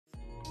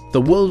The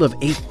world of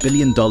 $8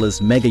 billion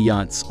mega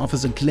yachts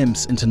offers a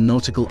glimpse into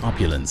nautical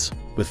opulence,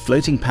 with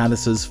floating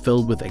palaces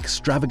filled with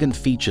extravagant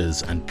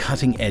features and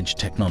cutting-edge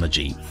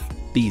technology.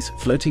 These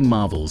floating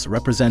marvels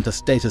represent a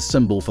status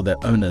symbol for their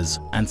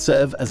owners and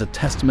serve as a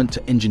testament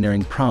to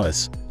engineering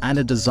prowess and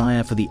a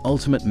desire for the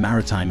ultimate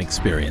maritime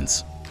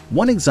experience.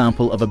 One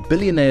example of a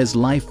billionaire's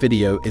live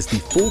video is the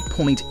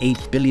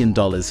 $4.8 billion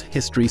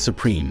History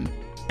Supreme,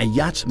 a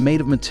yacht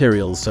made of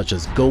materials such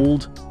as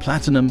gold,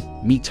 platinum,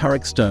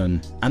 meteoric stone,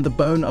 and the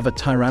bone of a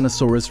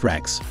tyrannosaurus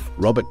rex.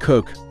 Robert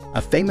Kuok,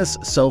 a famous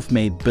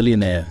self-made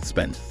billionaire,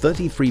 spent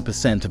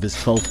 33% of his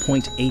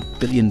 $12.8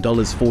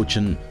 billion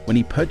fortune when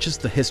he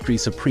purchased the History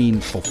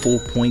Supreme for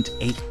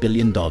 $4.8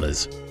 billion.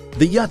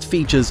 The yacht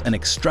features an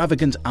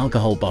extravagant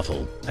alcohol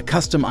bottle, a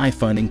custom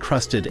iPhone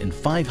encrusted in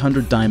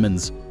 500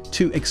 diamonds,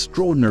 2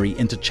 extraordinary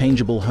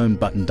interchangeable home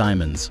button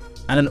diamonds,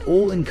 and an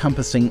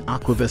all-encompassing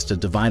Aquavista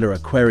divider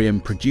aquarium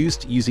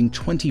produced using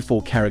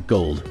 24-karat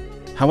gold.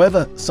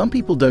 However, some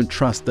people don't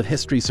trust the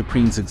History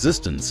Supreme's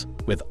existence,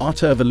 with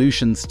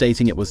Autoevolution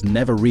stating it was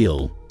never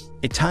real,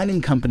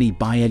 Italian company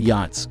Baia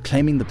Yachts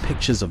claiming the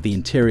pictures of the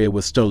interior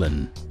were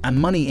stolen, and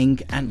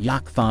MoneyInc and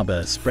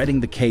YachtHarbor spreading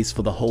the case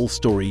for the whole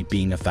story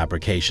being a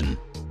fabrication.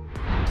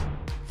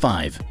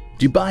 5.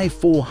 Dubai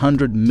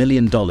 $400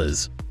 million.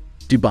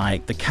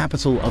 Dubai, the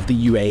capital of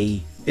the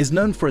UAE, is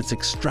known for its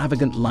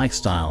extravagant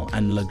lifestyle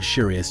and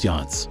luxurious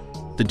yachts.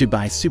 The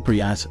Dubai super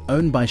yacht,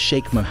 owned by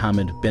Sheikh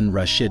Mohammed bin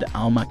Rashid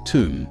Al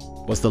Maktoum,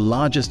 was the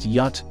largest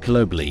yacht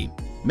globally,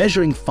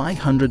 measuring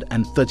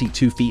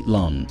 532 feet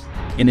long.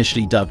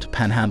 Initially dubbed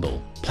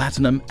Panhandle,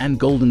 Platinum, and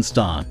Golden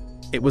Star,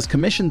 it was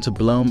commissioned to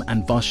Blohm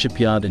 & Voss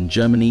Shipyard in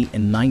Germany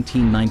in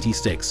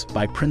 1996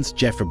 by Prince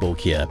Jeffrey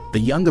Bolkiah, the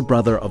younger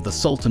brother of the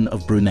Sultan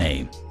of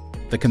Brunei.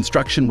 The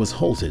construction was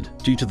halted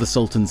due to the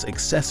Sultan's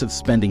excessive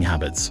spending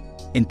habits.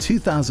 In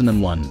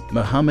 2001,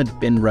 Mohammed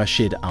bin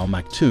Rashid Al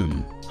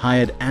Maktoum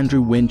hired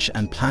Andrew Winch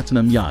and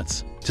Platinum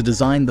Yachts to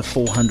design the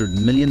 $400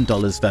 million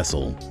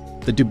vessel.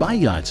 The Dubai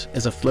yacht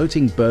is a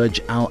floating Burj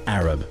Al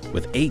Arab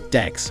with 8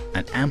 decks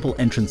and ample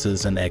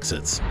entrances and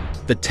exits.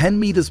 The 10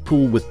 meters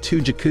pool with 2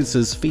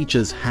 jacuzzis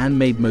features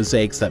handmade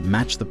mosaics that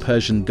match the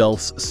Persian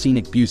Gulf's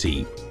scenic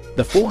beauty.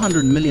 The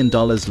 $400 million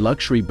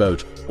luxury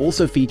boat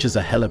also features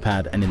a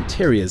helipad and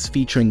interiors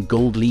featuring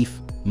gold leaf,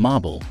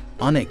 marble,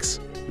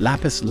 onyx,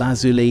 lapis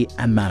lazuli,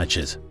 and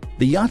malachite.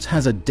 The yacht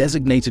has a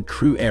designated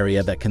crew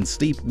area that can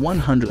sleep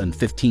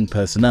 115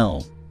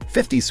 personnel,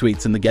 50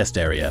 suites in the guest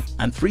area,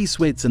 and 3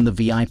 suites in the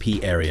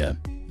VIP area.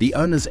 The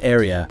owner's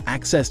area,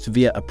 accessed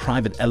via a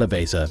private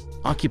elevator,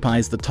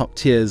 occupies the top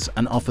tiers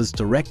and offers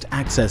direct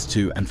access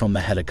to and from the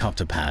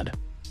helicopter pad.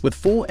 With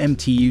 4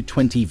 MTU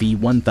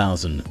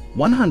 20V1000,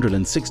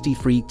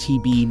 163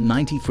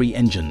 TB93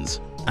 engines,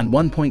 and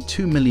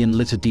 1.2 million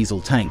liter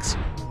diesel tanks,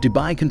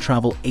 Dubai can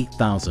travel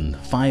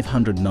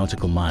 8,500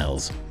 nautical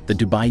miles. The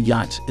Dubai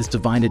yacht is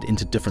divided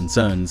into different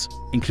zones,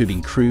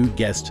 including crew,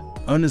 guest,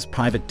 owner's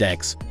private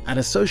decks, and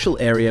a social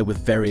area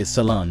with various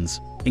salons,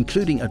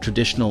 including a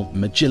traditional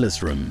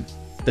Majlis room.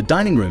 The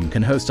dining room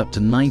can host up to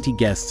 90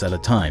 guests at a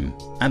time,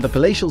 and the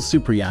palatial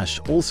super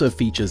yacht also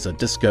features a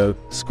disco,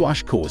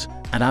 squash court,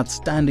 and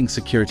outstanding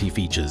security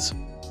features.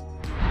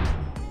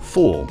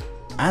 4.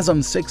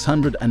 Azam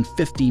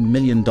 $650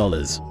 million.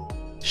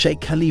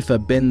 Sheikh Khalifa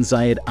bin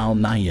Zayed Al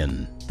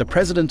Nahyan, the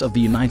President of the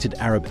United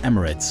Arab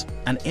Emirates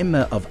and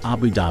Emir of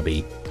Abu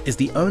Dhabi, is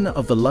the owner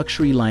of the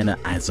luxury liner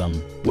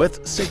Azam,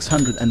 worth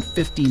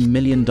 $650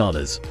 million.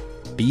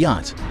 The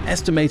yacht,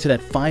 estimated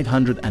at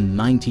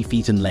 590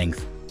 feet in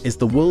length, is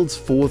the world's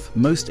 4th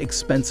most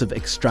expensive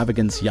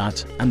extravagance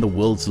yacht and the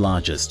world's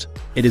largest.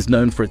 It is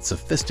known for its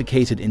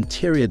sophisticated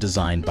interior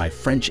design by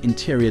French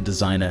interior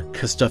designer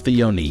Christophe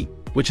Yoni,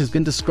 which has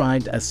been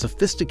described as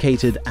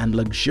sophisticated and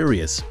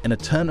luxurious in a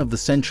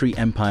turn-of-the-century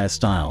empire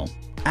style.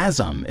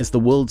 Azam is the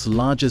world's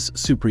largest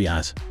super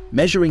yacht,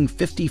 measuring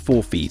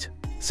 54 feet,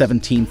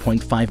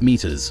 17.5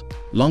 meters,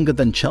 longer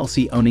than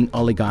Chelsea-owning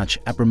oligarch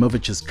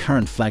Abramovich's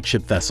current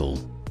flagship vessel.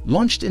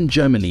 Launched in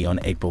Germany on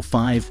April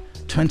 5,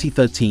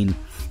 2013,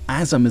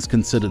 Azam is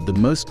considered the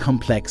most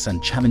complex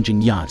and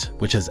challenging yacht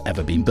which has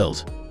ever been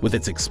built. With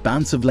its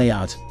expansive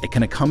layout, it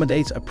can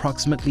accommodate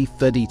approximately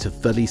 30 to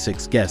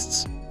 36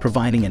 guests,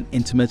 providing an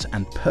intimate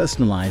and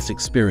personalized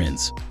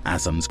experience.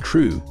 Azam's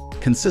crew,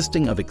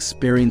 consisting of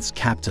experienced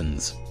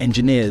captains,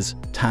 engineers,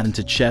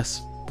 talented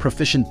chefs,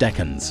 proficient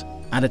deckhands,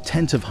 and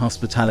attentive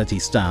hospitality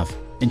staff,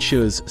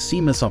 ensures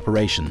seamless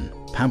operation,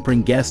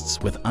 pampering guests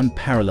with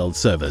unparalleled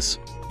service.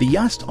 The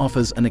yacht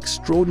offers an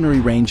extraordinary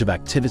range of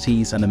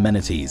activities and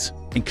amenities,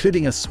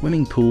 including a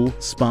swimming pool,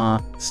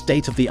 spa,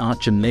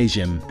 state-of-the-art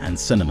gymnasium, and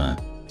cinema.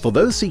 For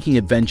those seeking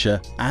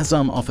adventure,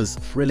 Azam offers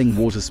thrilling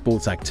water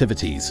sports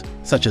activities,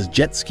 such as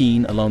jet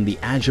skiing along the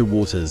azure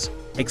waters,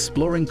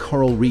 exploring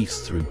coral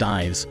reefs through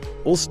dives,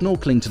 or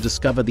snorkeling to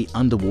discover the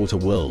underwater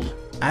world.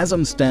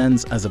 Azam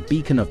stands as a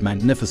beacon of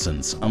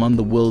magnificence among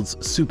the world's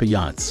super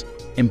yachts,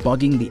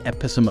 embodying the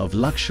epitome of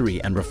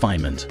luxury and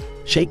refinement.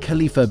 Sheikh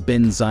Khalifa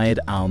bin Zayed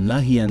Al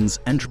Nahyan's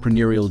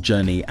entrepreneurial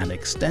journey and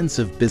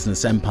extensive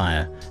business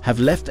empire have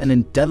left an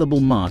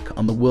indelible mark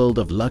on the world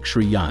of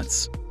luxury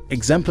yachts,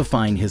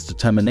 exemplifying his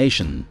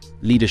determination,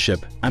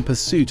 leadership, and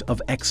pursuit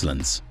of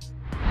excellence.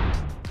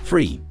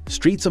 3.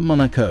 Streets of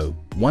Monaco,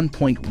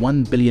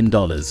 $1.1 billion.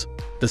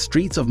 The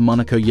Streets of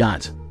Monaco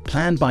yacht,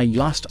 planned by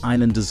Yacht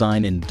Island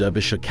Design in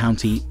Derbyshire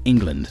County,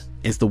 England,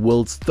 is the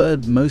world's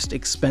third most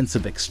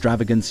expensive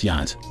extravagance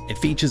yacht. It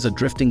features a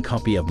drifting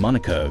copy of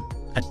Monaco,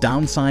 a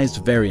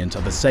downsized variant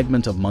of a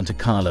segment of Monte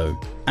Carlo,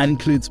 and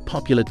includes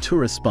popular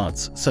tourist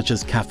spots such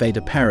as Café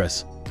de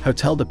Paris,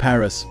 Hotel de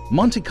Paris,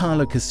 Monte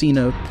Carlo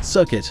Casino,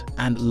 Circuit,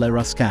 and Le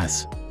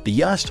Rascasse. The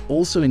yacht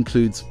also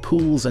includes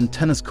pools and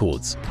tennis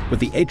courts, with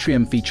the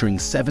atrium featuring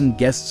 7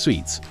 guest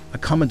suites,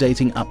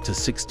 accommodating up to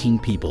 16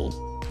 people.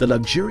 The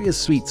luxurious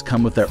suites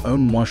come with their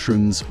own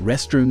washrooms,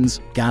 restrooms,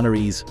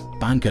 galleries,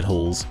 banquet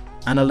halls,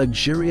 and a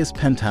luxurious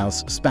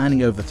penthouse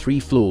spanning over 3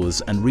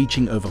 floors and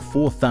reaching over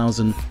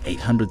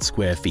 4,800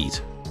 square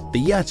feet. The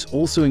yacht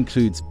also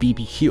includes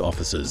BBQ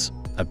offices,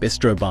 a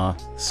bistro bar,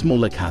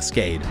 smaller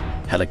cascade,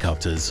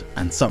 helicopters,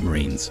 and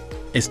submarines.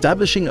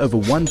 Establishing over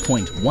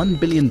 $1.1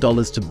 billion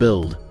to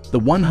build, the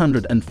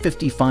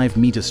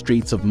 155-meter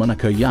Streets of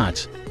Monaco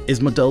yacht is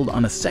modeled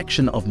on a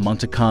section of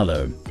Monte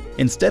Carlo.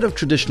 Instead of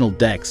traditional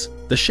decks,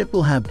 the ship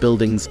will have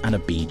buildings and a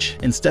beach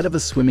instead of a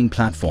swimming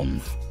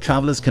platform.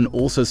 Travelers can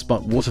also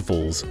spot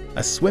waterfalls,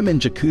 a swim-in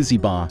jacuzzi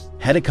bar,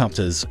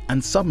 helicopters,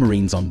 and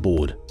submarines on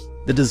board.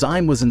 The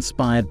design was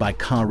inspired by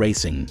car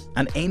racing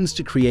and aims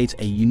to create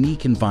a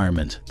unique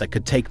environment that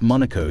could take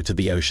Monaco to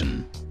the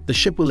ocean. The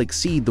ship will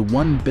exceed the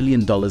 $1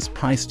 billion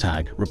price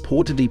tag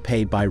reportedly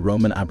paid by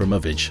Roman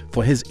Abramovich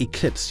for his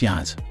Eclipse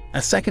yacht.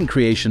 A second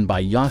creation by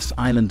Yacht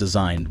Island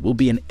Design will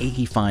be an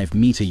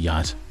 85-meter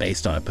yacht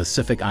based on a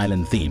Pacific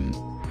Island theme.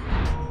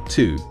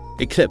 2.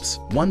 Eclipse,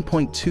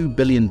 $1.2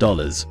 billion.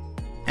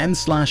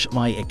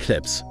 M/Y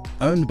Eclipse,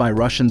 owned by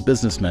Russian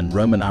businessman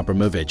Roman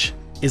Abramovich,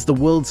 is the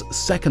world's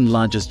second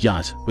largest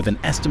yacht with an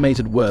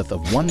estimated worth of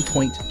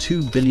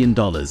 $1.2 billion.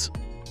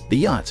 The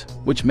yacht,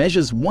 which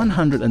measures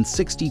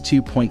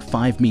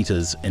 162.5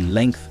 meters in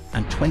length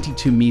and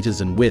 22 meters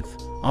in width,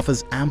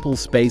 offers ample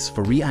space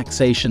for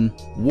relaxation,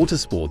 water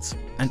sports,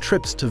 and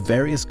trips to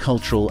various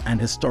cultural and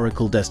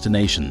historical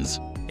destinations.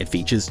 It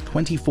features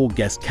 24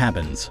 guest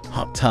cabins,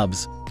 hot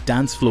tubs,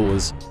 dance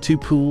floors, 2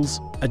 pools,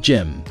 a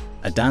gym,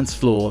 a dance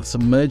floor,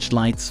 submerged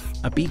lights,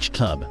 a beach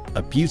club,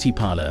 a beauty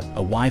parlor,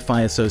 a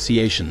Wi-Fi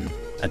association,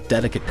 a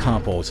delicate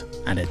carport,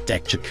 and a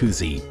deck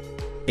jacuzzi.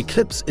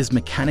 Eclipse is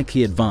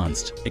mechanically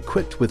advanced,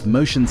 equipped with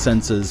motion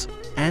sensors,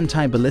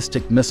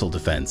 anti-ballistic missile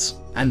defense,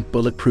 and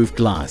bulletproof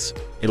glass.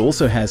 It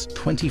also has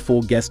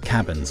 24 guest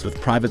cabins with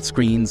private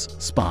screens,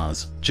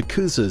 spas,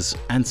 jacuzzis,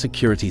 and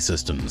security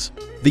systems.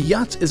 The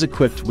yacht is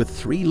equipped with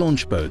 3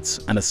 launch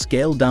boats and a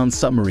scaled-down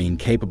submarine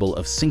capable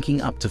of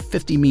sinking up to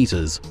 50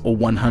 meters or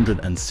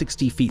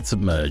 160 feet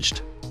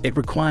submerged. It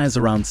requires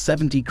around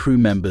 70 crew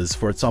members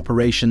for its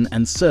operation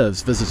and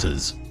serves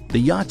visitors. The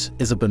yacht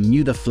is a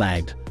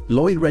Bermuda-flagged,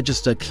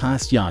 Lloyd-Register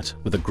class yacht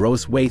with a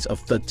gross weight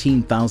of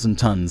 13,000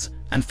 tons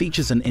and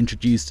features an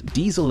introduced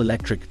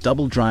diesel-electric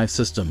double-drive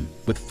system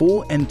with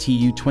 4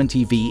 MTU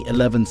 20V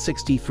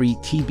 1163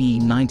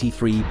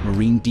 TB93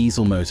 marine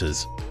diesel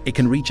motors. It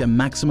can reach a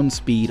maximum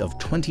speed of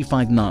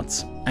 25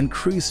 knots and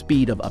cruise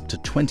speed of up to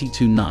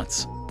 22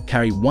 knots,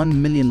 carry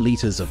 1 million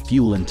liters of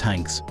fuel in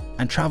tanks,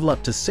 and travel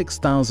up to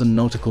 6,000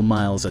 nautical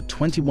miles at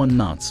 21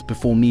 knots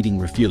before needing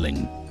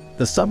refueling.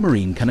 The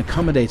submarine can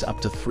accommodate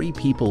up to 3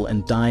 people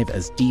and dive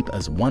as deep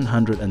as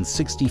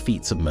 160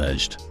 feet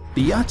submerged.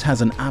 The yacht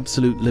has an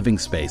absolute living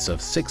space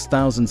of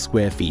 6,000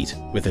 square feet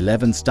with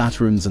 11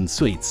 staterooms and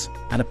suites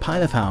and a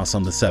pilot house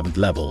on the 7th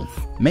level.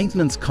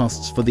 Maintenance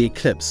costs for the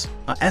Eclipse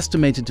are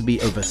estimated to be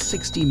over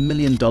 $60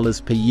 million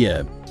per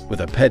year,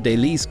 with a per-day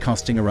lease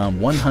costing around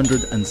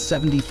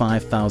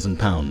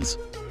 £175,000.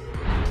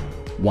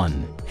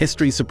 1.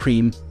 History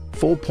Supreme,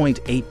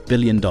 $4.8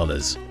 billion.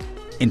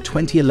 In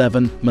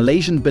 2011,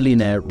 Malaysian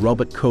billionaire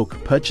Robert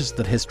Kuok purchased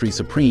the History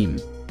Supreme,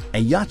 a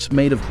yacht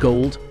made of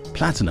gold,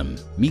 platinum,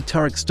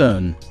 meteoric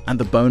stone, and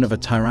the bone of a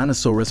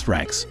tyrannosaurus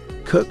rex.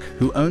 Kuok,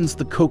 who owns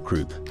the Kuok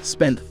Group,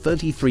 spent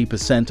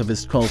 33% of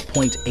his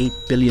 $12.8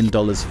 billion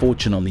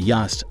fortune on the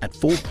yacht at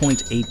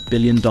 $4.8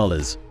 billion.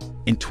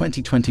 In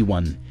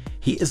 2021,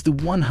 he is the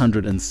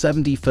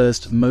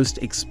 171st most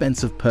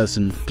expensive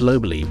person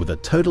globally with a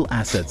total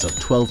assets of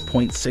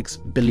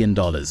 $12.6 billion.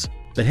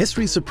 The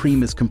History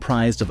Supreme is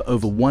comprised of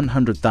over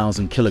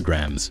 100,000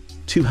 kilograms,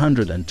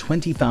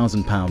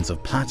 220,000 pounds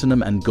of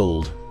platinum and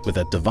gold, with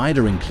a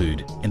divider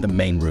included in the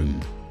main room.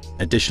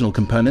 Additional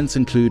components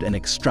include an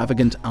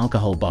extravagant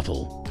alcohol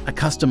bottle, a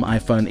custom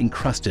iPhone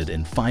encrusted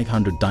in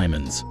 500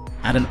 diamonds,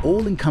 and an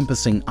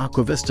all-encompassing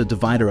Aquavista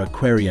divider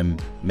aquarium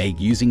made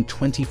using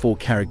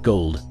 24-karat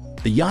gold.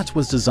 The yacht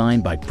was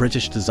designed by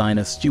British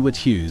designer Stuart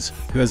Hughes,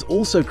 who has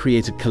also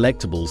created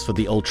collectibles for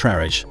the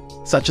ultra-rich,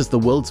 such as the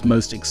world's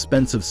most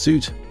expensive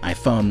suit,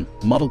 iPhone,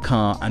 model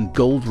car, and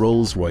gold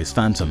Rolls-Royce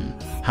Phantom.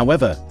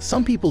 However,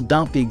 some people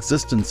doubt the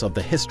existence of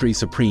the History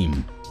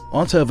Supreme.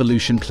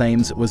 Autoevolution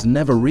claims it was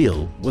never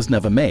real, was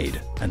never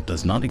made, and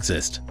does not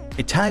exist.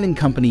 Italian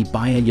company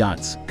Baia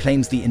Yachts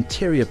claims the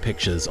interior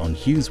pictures on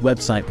Hughes'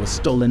 website were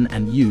stolen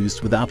and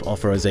used without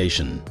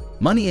authorization.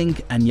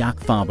 MoneyInc and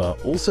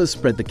YachtHarbor also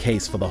spread the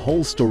case for the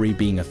whole story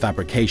being a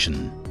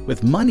fabrication,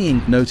 with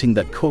MoneyInc noting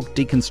that Kuok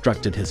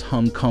deconstructed his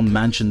Hong Kong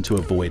mansion to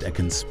avoid a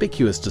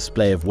conspicuous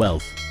display of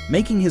wealth,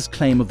 making his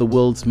claim of the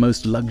world's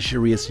most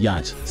luxurious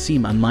yacht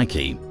seem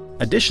unlikely.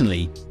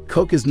 Additionally,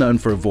 Kuok is known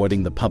for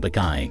avoiding the public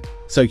eye,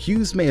 so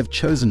Hughes may have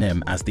chosen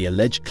him as the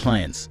alleged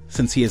client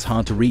since he is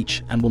hard to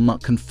reach and will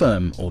not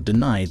confirm or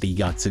deny the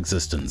yacht's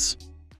existence.